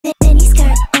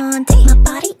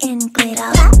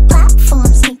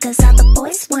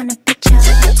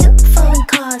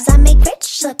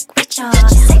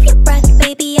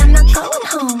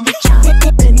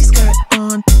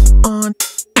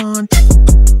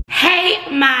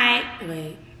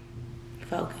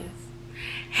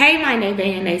Hey, my name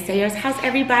is Naysayers. How's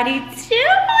everybody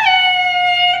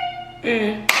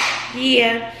doing?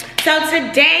 Yeah. So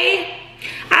today,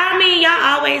 I mean, y'all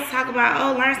always talk about,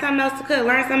 oh, learn something else to cook,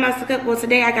 learn something else to cook. Well,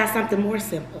 today I got something more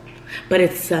simple, but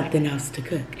it's something else to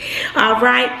cook. All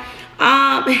right.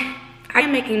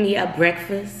 I'm making me a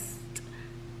breakfast.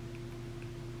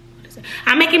 What is it?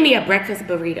 I'm making me a breakfast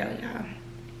burrito, y'all.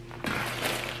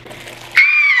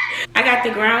 I got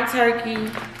the ground turkey,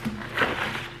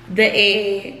 the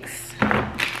eggs,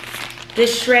 the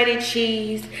shredded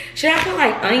cheese. Should I put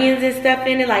like onions and stuff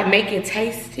in it, like make it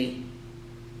tasty?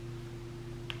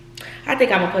 I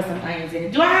think I'm gonna put some onions in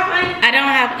it. Do I have onions? I don't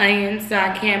have onions, so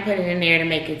I can't put it in there to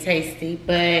make it tasty,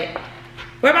 but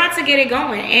we're about to get it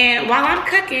going. And while I'm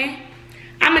cooking,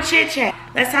 I'm a chit chat.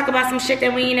 Let's talk about some shit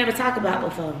that we ain't never talked about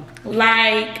before.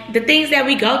 Like the things that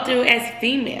we go through as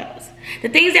females. The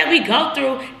things that we go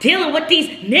through dealing with these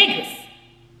niggas.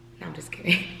 No, I'm just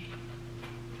kidding.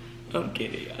 I'm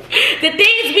kidding, y'all. The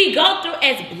things we go through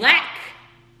as black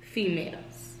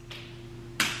females.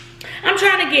 I'm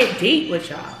trying to get deep with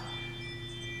y'all.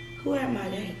 Who am I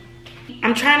then?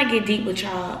 I'm trying to get deep with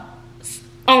y'all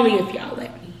only if y'all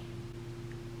let me.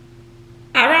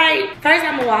 Alright, first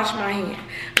I'm gonna wash my hand.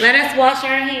 Let us wash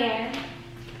our hands.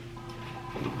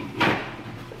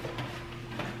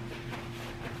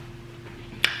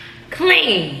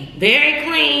 Clean, very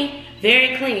clean,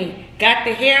 very clean. Got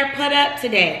the hair put up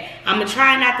today. I'm gonna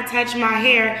try not to touch my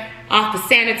hair off for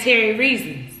sanitary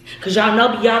reasons. Cause y'all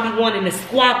know y'all be wanting to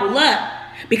squabble up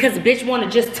because the bitch wanna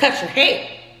just touch her hair.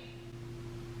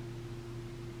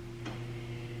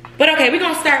 But okay, we're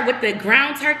gonna start with the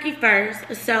ground turkey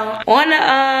first. So on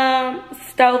the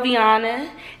stoviana,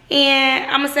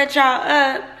 and I'm gonna set y'all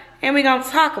up and we're gonna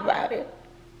talk about it.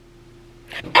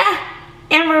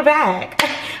 And we're back.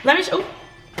 Let me show.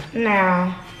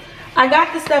 Now, I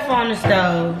got the stuff on the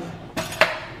stove.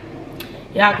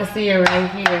 Y'all can see it right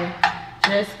here.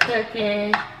 Just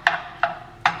cooking.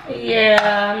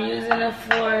 Yeah, I'm using a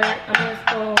fork. I'm a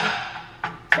spoon.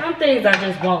 Some things I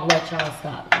just won't let y'all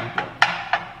stop me doing.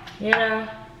 You know?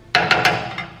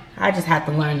 I just have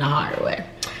to learn the hard way.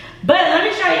 But let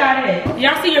me show y'all this.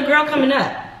 Y'all see your girl coming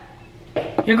up.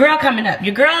 Your girl coming up.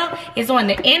 Your girl is on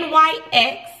the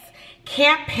NYX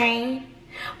campaign.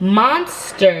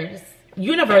 Monsters.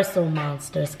 Universal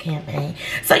Monsters campaign.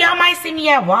 So y'all might see me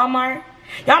at Walmart.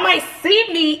 Y'all might see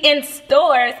me in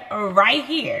stores right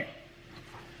here.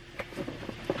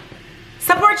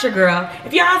 Support your girl.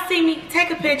 If y'all see me, take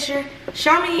a picture.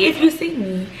 Show me if you see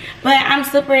me. But I'm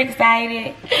super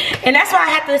excited. And that's why I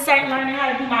have to start learning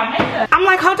how to do my makeup. I'm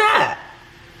like, hold up.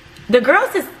 The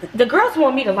girls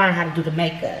want me to learn how to do the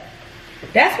makeup.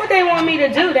 That's what they want me to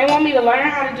do. They want me to learn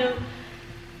how to do.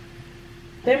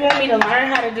 They want me to learn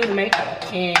how to do the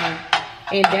makeup.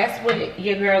 And that's what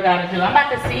your girl gotta do. I'm about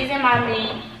to season my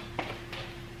meat.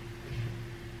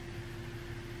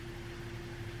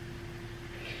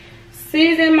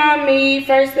 Season my meat,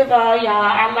 first of all, y'all.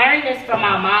 I learned this from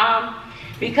my mom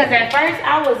because at first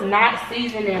I was not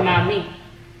seasoning my meat.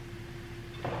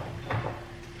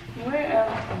 Where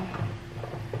else?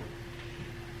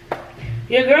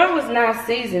 Your girl was not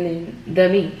seasoning the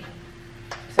meat.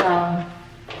 So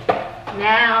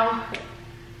now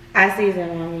I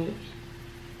season my meat.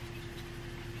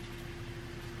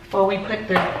 Before we put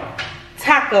the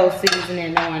taco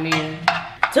seasoning on there.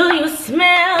 Do you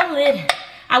smell it?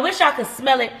 I wish y'all could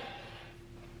smell it.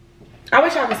 I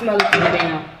wish y'all could smell it through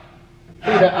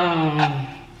the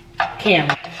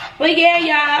camera. But yeah,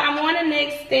 y'all, I'm on the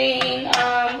next thing.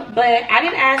 But I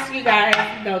didn't ask you guys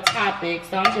no topics,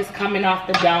 so I'm just coming off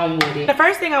the dome with it. The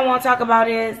first thing I want to talk about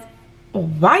is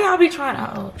why y'all be trying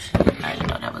to, oh shit, I didn't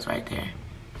know that was right there.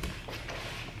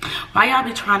 Why y'all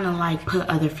be trying to like put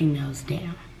other females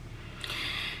down?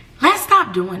 Let's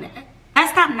stop doing that.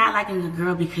 Let's stop not liking a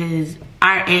girl because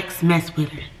our ex messed with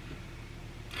her.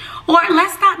 Or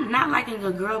let's stop not liking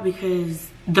a girl because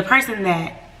the person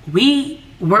that we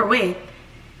were with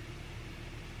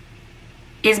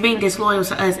is being disloyal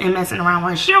to us and messing around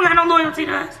with us. She don't got no loyalty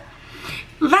to us.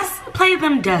 Let's play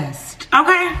them dust, okay?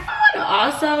 I want to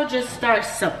also just start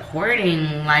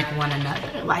supporting like one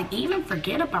another. Like even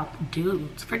forget about the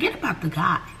dudes. Forget about the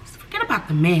guys. Forget about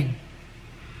the men.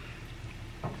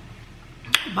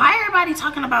 Why everybody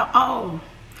talking about, oh,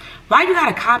 why you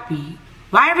gotta copy?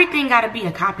 Why everything gotta be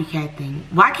a copycat thing?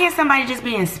 Why can't somebody just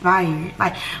be inspired?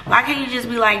 Like, why can't you just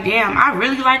be like, damn, I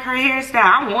really like her hairstyle.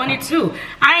 I want it too.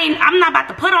 I'm not about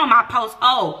to put on my post,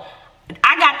 oh,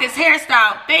 I got this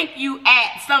hairstyle. Thank you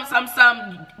at some,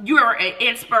 you're an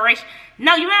inspiration.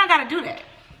 No, you don't gotta do that.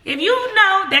 If you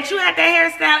know that you had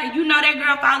that hairstyle and you know that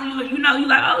girl follow you and you know you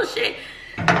like, oh shit,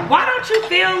 why don't you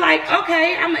feel like,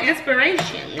 okay, I'm an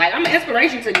inspiration? Like, I'm an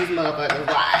inspiration to these motherfuckers.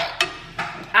 Like,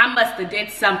 I must have did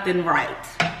something right.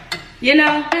 You know,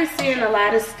 I've been seeing a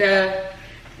lot of stuff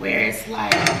where it's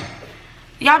like,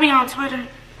 y'all be on Twitter?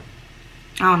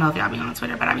 I don't know if y'all be on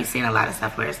Twitter, but I be seeing a lot of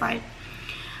stuff where it's like,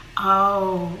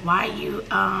 oh, why you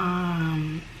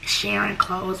sharing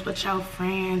clothes with your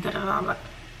friend? Da, da, da, da.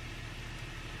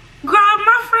 Girl,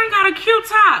 my friend got a cute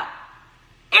top,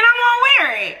 and I won't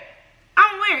wear it. I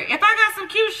won't wear it. If I got some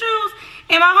cute shoes,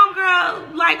 and my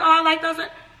homegirl like those,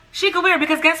 she could wear it,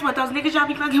 because guess what? Those niggas y'all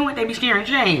be fucking with, they be sharing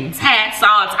jeans, hats,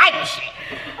 all type of shit.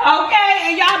 Okay,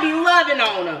 and y'all be loving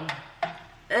on them.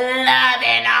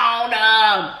 Loving on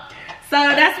them. So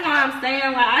that's why I'm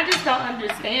saying, like, I just don't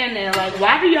understand that. Like,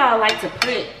 why do y'all like to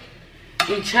put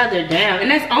each other down? And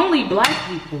that's only black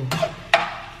people.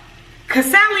 Cause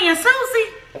Sally and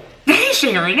Susie, they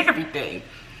sharing everything.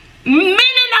 Men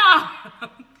and all.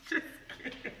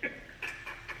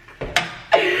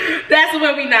 That's the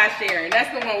one we not sharing. That's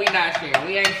the one we not sharing.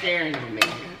 We ain't sharing no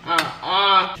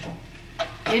man.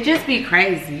 It just be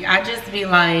crazy. I just be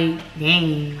like,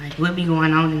 dang, like what be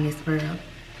going on in this world?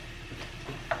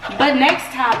 But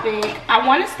next topic, I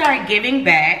want to start giving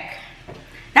back.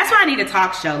 That's why I need a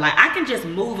talk show. Like, I can just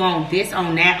move on this,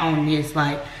 on that, on this.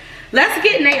 Like, let's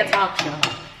get Nay a talk show.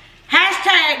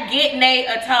 Hashtag get Nay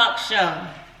a talk show.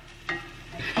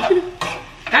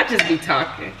 I just be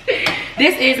talking.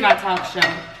 This is my talk show.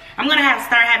 I'm going to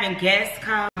start having guests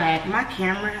come back. My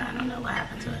camera, I don't know what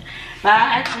happened to it. But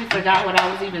I actually forgot what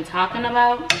I was even talking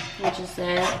about, which is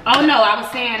sad. Oh no, I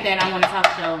was saying that I want to talk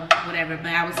show, whatever.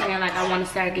 But I was saying like I want to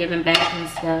start giving back and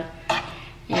stuff.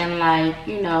 And like,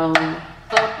 you know,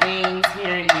 little things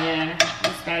here and there.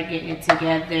 And start getting it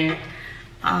together.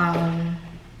 I'm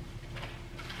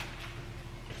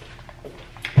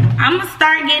going to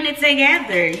start getting it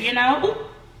together, you know.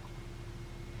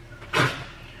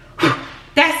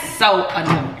 That's so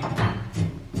annoying.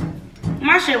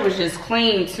 My shit was just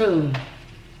clean too.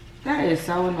 That is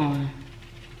so annoying.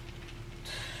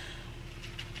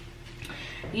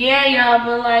 Yeah, y'all,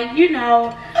 but like, you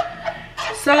know,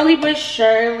 slowly but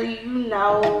surely, you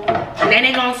know. And then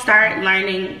they gonna start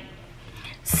learning.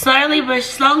 Slowly but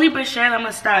surely, I'm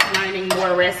gonna start learning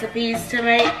more recipes to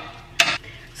make.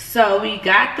 So we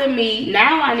got the meat.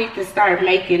 Now I need to start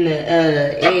making the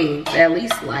eggs, at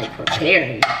least like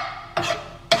preparing.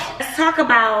 Let's talk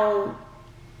about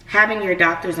having your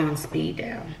doctors on speed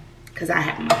dial, because I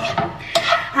have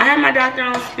my doctor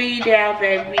on speed dial,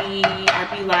 baby.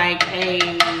 I be like,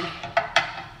 hey,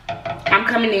 I'm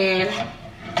coming in.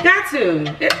 Got to.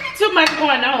 There's too much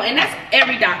going on, and that's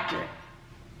every doctor.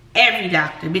 Every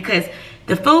doctor, because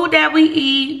the food that we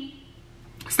eat,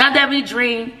 stuff that we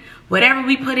drink, whatever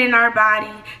we put in our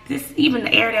body, this even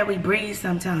the air that we breathe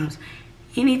sometimes,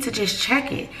 you need to just check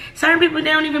it. Certain people,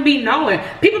 they don't even be knowing.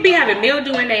 People be having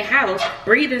mildew in their house,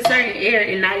 breathing certain air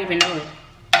and not even know it.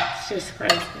 It's just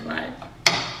crazy. Like,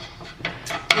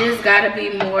 you just gotta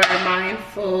be more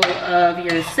mindful of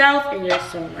yourself and your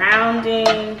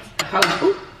surroundings.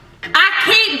 Oh, I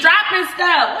keep dropping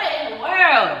stuff. What in the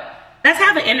world? Let's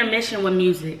have an intermission with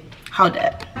music. Hold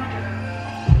up.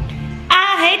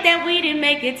 I hate that we didn't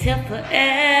make it till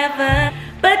forever,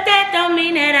 but that don't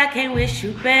mean that I can't wish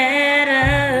you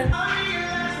better.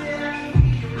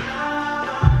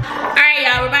 Alright,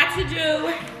 y'all, we're about to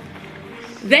do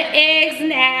the eggs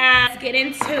now. Let's get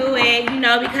into it, you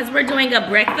know, because we're doing a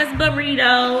breakfast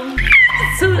burrito.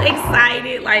 Too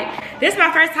excited. Like, this is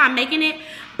my first time making it,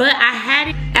 but I had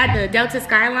it at the Delta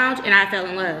Sky Lounge and I fell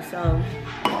in love, so.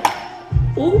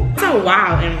 Ooh, so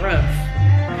wild and rough.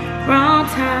 Wrong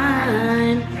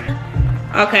time.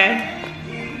 Okay.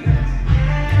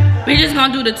 We're just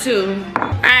gonna do the two.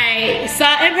 Alright,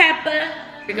 salt and pepper.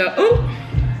 Here we go. Ooh.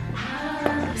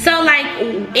 So like,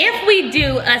 if we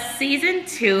do a season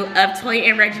 2 of Toy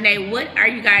and Reginae, what are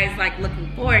you guys like looking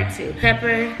forward to?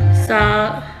 Pepper,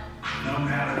 salt,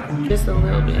 just a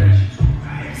little bit.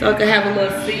 So it can have a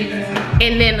little season.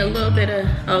 And then a little bit of,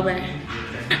 oh man.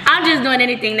 I'm just doing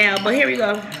anything now, but here we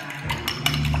go.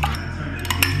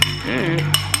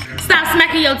 Stop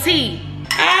smacking your teeth.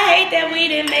 I hate that we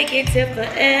didn't make it till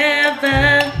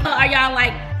forever. Are y'all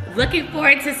like looking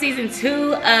forward to season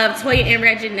 2 of Toy and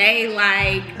Reginae?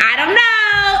 Like, I don't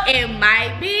know. It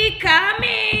might be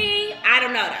coming. I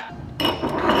don't know though.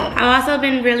 I've also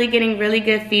been really getting really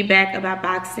good feedback about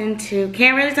boxing too.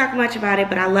 Can't really talk much about it,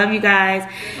 but I love you guys.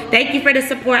 Thank you for the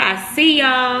support. I see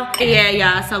y'all. Yeah,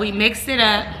 y'all. So we mixed it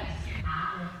up.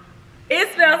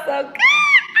 It smells so good.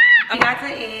 We got the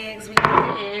eggs. We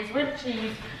got the eggs with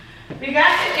cheese. We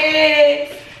got the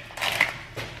eggs.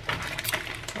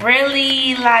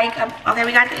 really like, okay,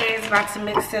 we got the eggs, about to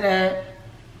mix it up.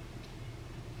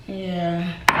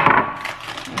 Yeah.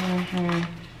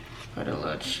 Put a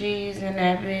little cheese in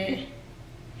that bit.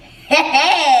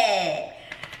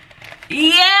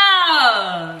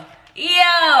 Yeah.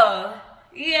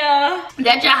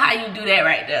 That's just how you do that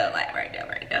right there. Like right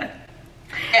there.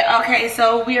 Okay,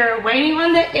 so we are waiting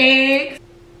on the eggs.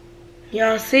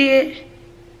 Y'all see it?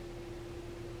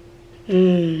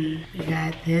 We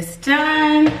got this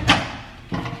done.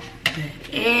 The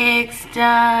eggs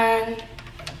done.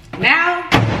 Now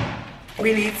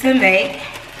we need to make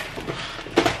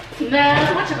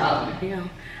what you call it?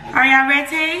 Are y'all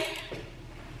ready?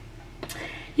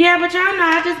 Yeah, but y'all know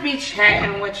I just be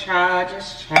chatting with y'all,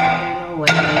 just chatting away,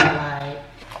 like.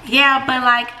 Yeah, but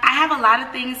like I have a lot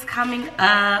of things coming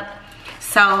up,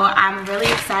 so I'm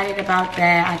really excited about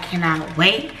that. I cannot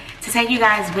wait to take you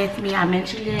guys with me. I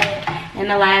mentioned it in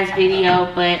the last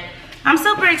video, but I'm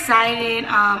super excited.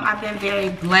 I've been very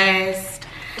blessed.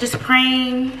 Just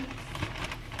praying,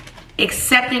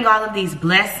 accepting all of these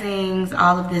blessings,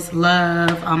 all of this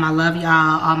love. I love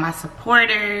y'all, all my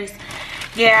supporters.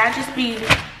 Yeah, I just be,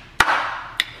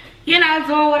 you know,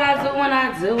 doing what I do when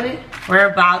I do it. We're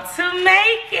about to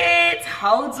make it.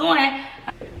 Hold on.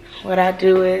 What I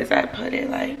do is I put it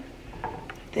like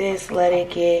this, let it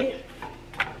get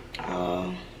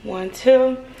 1,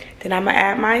 2. Then I'm gonna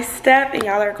add my stuff and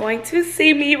y'all are going to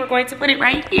see me. We're going to put it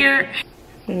right here.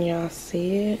 And y'all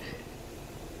see it.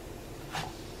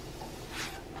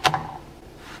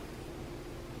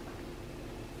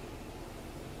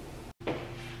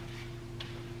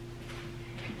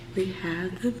 We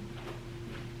have the,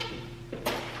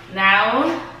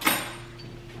 now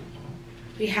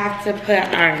we have to put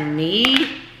our meat.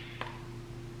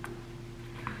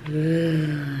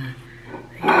 You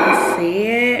see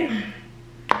it?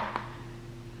 I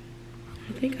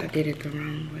think I did it the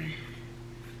wrong way.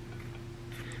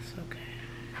 It's okay.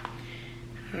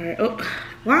 All right. Oh,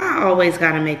 why I always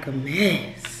gotta make a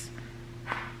mess?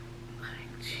 Like,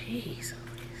 jeez.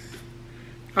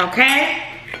 Okay.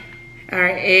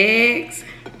 Our eggs.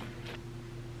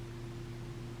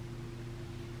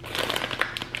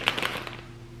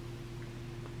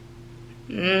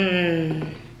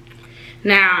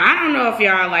 Now, I don't know if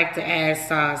y'all like to add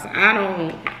sauce. I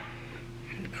don't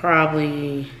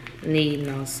probably need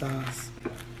no sauce.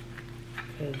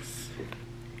 'Cause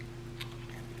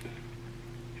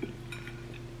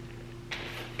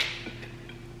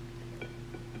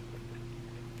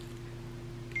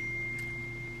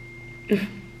it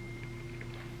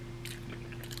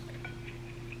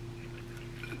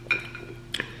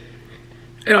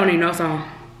don't need no sauce.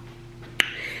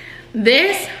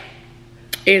 This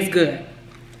is good.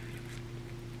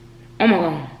 Oh my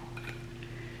god.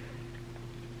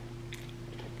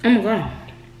 Oh my god.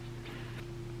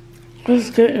 Let's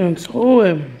get into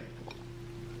it.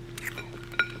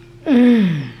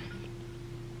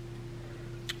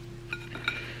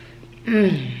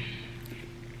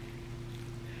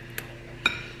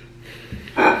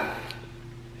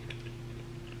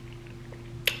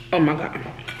 Oh my god.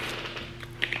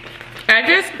 At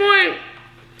this point,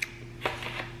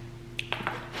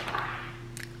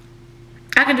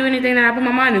 I can do anything that I put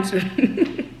my mind into.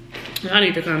 I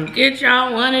need to come get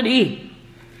y'all one of these.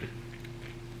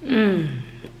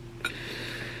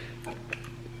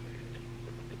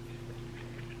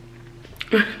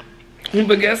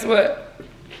 But guess what?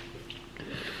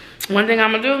 One thing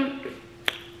I'm gonna do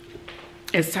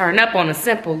is turn up on a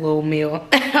simple little meal.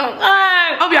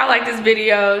 Hope y'all like this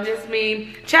video. Just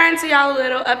me chatting to y'all a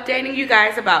little, updating you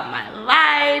guys about my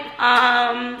life.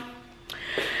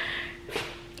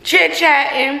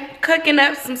 Chit-chatting, cooking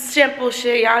up some simple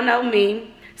shit. Y'all know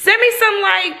me. Send me some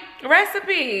like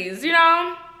recipes, you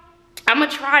know. I'm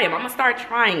gonna try them. I'm gonna start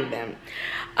trying them.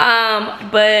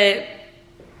 But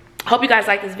hope you guys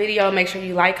like this video. Make sure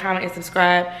you like, comment, and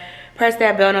subscribe. Press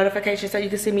that bell notification so you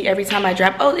can see me every time I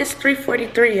drop. Oh, it's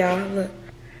 3:43, y'all. Look.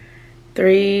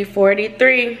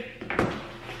 3:43.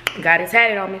 God has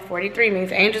had it on me. 43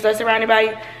 means angels are surrounded by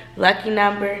you. Lucky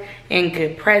number and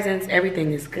good presents.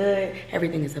 Everything is good.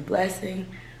 Everything is a blessing.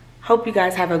 Hope you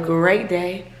guys have a great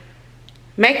day.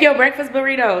 Make your breakfast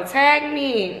burrito. Tag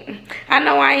me. I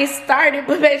know I ain't started,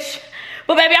 but baby,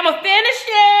 I'ma finish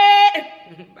it.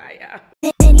 Bye, y'all.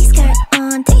 Mini skirt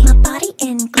on, take my body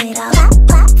in glitter.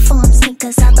 Platform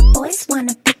sneakers, all the boys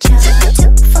want a picture.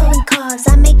 2 foreign cars,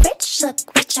 I make rich look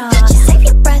richer. Just save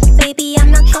your breath, baby,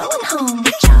 I'm not going home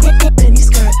with y'all. Mini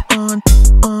skirt on.